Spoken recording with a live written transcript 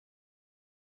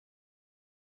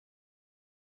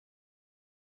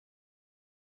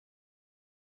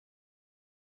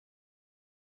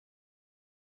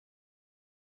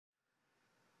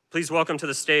Please welcome to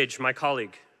the stage my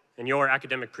colleague and your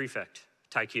academic prefect,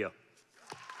 Keough.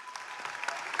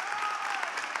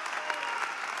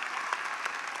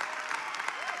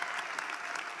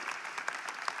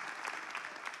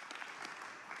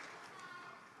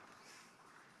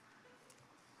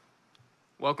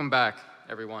 Welcome back,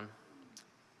 everyone.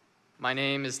 My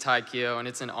name is Keough, and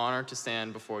it's an honor to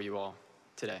stand before you all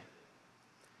today.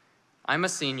 I'm a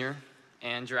senior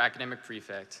and your academic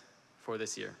prefect for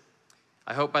this year.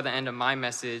 I hope by the end of my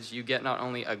message, you get not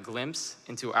only a glimpse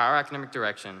into our academic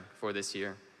direction for this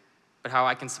year, but how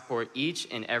I can support each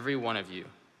and every one of you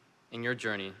in your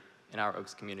journey in our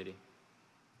Oaks community.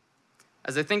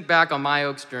 As I think back on my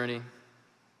Oaks journey,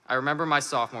 I remember my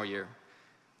sophomore year,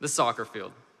 the soccer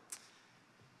field.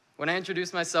 When I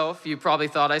introduced myself, you probably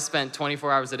thought I spent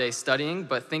 24 hours a day studying,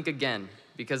 but think again,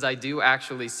 because I do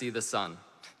actually see the sun.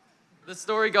 The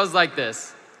story goes like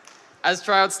this. As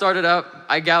tryouts started up,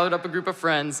 I gathered up a group of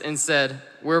friends and said,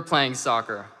 we're playing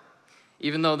soccer.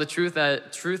 Even though the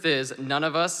truth is, none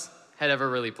of us had ever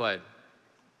really played.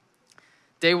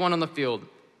 Day one on the field,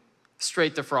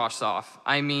 straight to frosh off.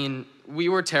 I mean, we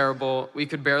were terrible, we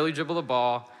could barely dribble the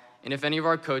ball, and if any of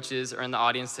our coaches are in the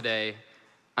audience today,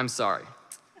 I'm sorry.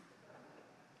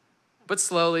 But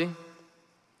slowly,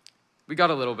 we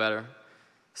got a little better,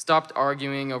 stopped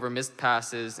arguing over missed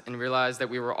passes, and realized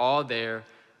that we were all there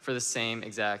for the same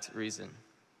exact reason: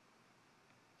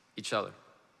 each other.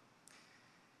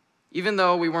 Even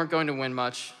though we weren't going to win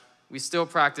much, we still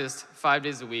practiced 5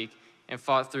 days a week and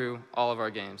fought through all of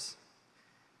our games.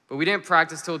 But we didn't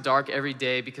practice till dark every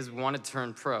day because we wanted to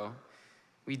turn pro.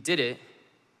 We did it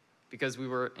because we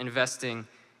were investing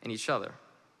in each other.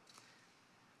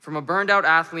 From a burned-out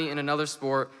athlete in another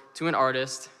sport to an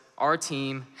artist, our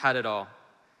team had it all.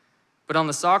 But on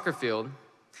the soccer field,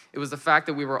 it was the fact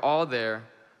that we were all there,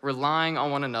 relying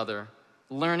on one another,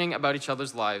 learning about each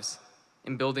other's lives,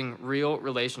 and building real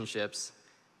relationships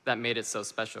that made it so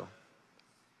special.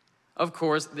 Of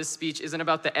course, this speech isn't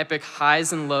about the epic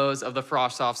highs and lows of the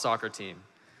frosh-off soccer team,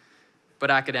 but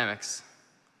academics,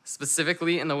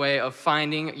 specifically in the way of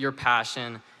finding your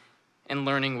passion and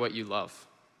learning what you love.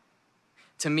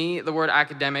 To me, the word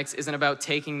academics isn't about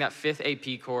taking that 5th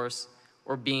AP course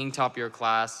or being top of your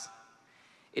class.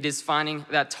 It is finding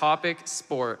that topic,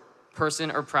 sport,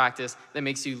 person, or practice that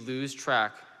makes you lose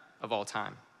track of all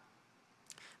time.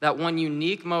 That one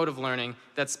unique mode of learning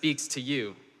that speaks to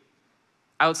you,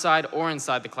 outside or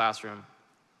inside the classroom,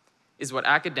 is what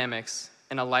academics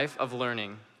and a life of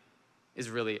learning is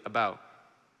really about.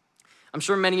 I'm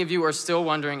sure many of you are still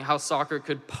wondering how soccer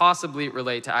could possibly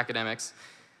relate to academics,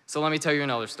 so let me tell you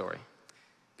another story.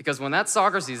 Because when that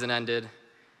soccer season ended,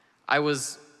 I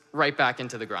was right back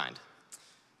into the grind.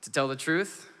 To tell the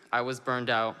truth, I was burned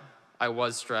out, I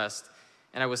was stressed,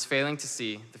 and I was failing to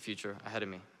see the future ahead of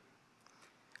me.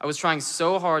 I was trying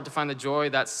so hard to find the joy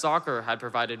that soccer had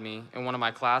provided me in one of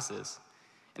my classes,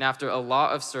 and after a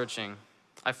lot of searching,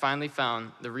 I finally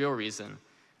found the real reason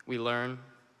we learn,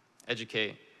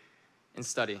 educate, and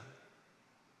study.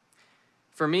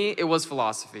 For me, it was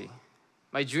philosophy.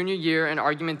 My junior year in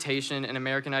argumentation and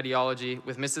American ideology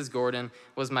with Mrs. Gordon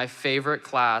was my favorite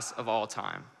class of all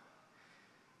time.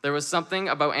 There was something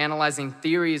about analyzing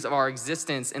theories of our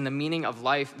existence and the meaning of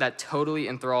life that totally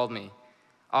enthralled me,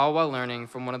 all while learning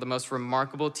from one of the most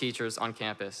remarkable teachers on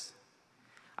campus.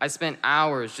 I spent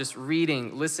hours just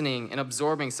reading, listening, and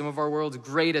absorbing some of our world's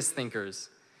greatest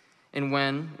thinkers. And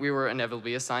when we were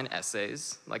inevitably assigned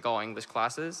essays, like all English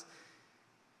classes,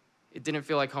 it didn't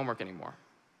feel like homework anymore.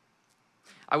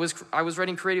 I was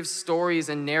writing creative stories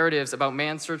and narratives about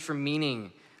man's search for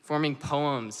meaning, forming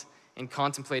poems, and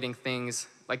contemplating things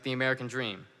like the American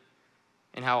dream,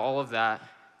 and how all of that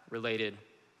related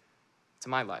to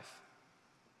my life.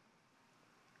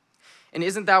 And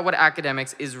isn't that what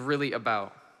academics is really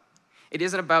about? It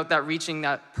isn't about that reaching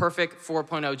that perfect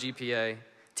 4.0 GPA,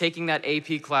 taking that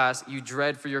AP class you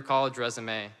dread for your college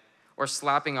resume, or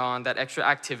slapping on that extra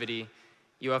activity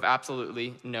you have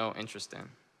absolutely no interest in.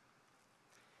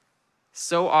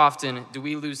 So often do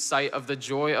we lose sight of the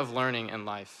joy of learning in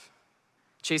life,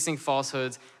 chasing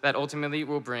falsehoods that ultimately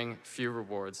will bring few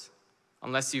rewards,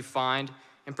 unless you find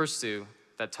and pursue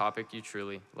that topic you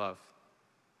truly love.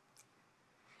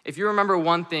 If you remember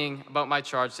one thing about my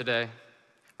charge today,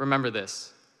 remember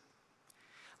this.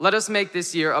 Let us make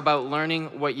this year about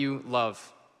learning what you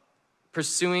love,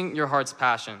 pursuing your heart's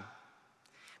passion.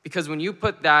 Because when you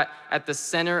put that at the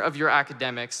center of your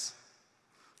academics,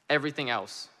 everything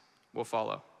else will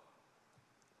follow.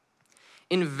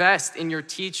 Invest in your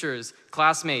teachers,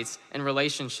 classmates, and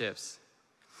relationships.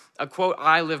 A quote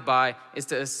I live by is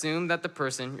to assume that the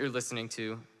person you're listening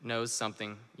to knows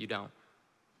something you don't.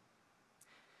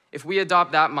 If we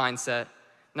adopt that mindset,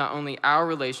 not only our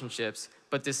relationships,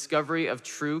 but discovery of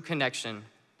true connection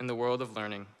in the world of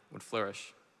learning would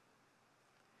flourish.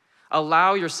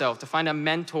 Allow yourself to find a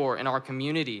mentor in our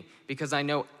community, because I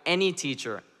know any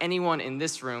teacher, anyone in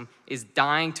this room is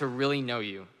dying to really know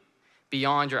you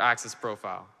beyond your Access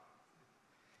profile.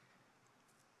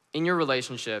 In your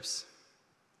relationships,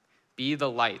 be the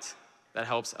light that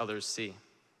helps others see.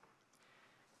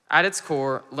 At its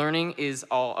core, learning is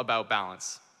all about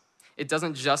balance. It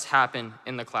doesn't just happen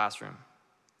in the classroom.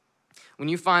 When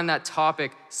you find that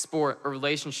topic, sport, or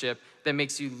relationship that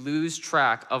makes you lose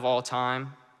track of all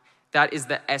time, that is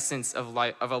the essence of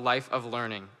a life of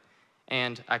learning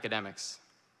and academics.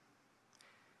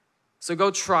 So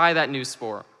go try that new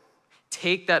sport.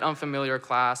 Take that unfamiliar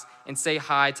class and say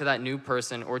hi to that new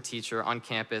person or teacher on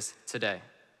campus today.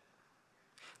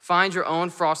 Find your own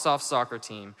frost-off soccer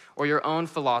team or your own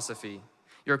philosophy.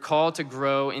 You're called to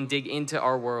grow and dig into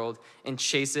our world and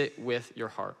chase it with your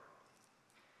heart.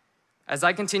 As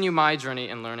I continue my journey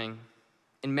in learning,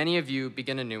 and many of you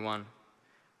begin a new one,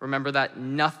 remember that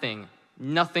nothing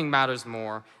matters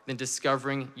more than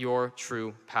discovering your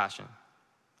true passion.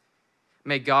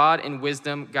 May God in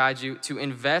wisdom guide you to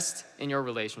invest in your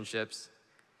relationships,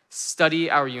 study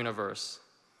our universe,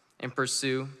 and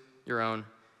pursue your own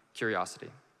curiosity.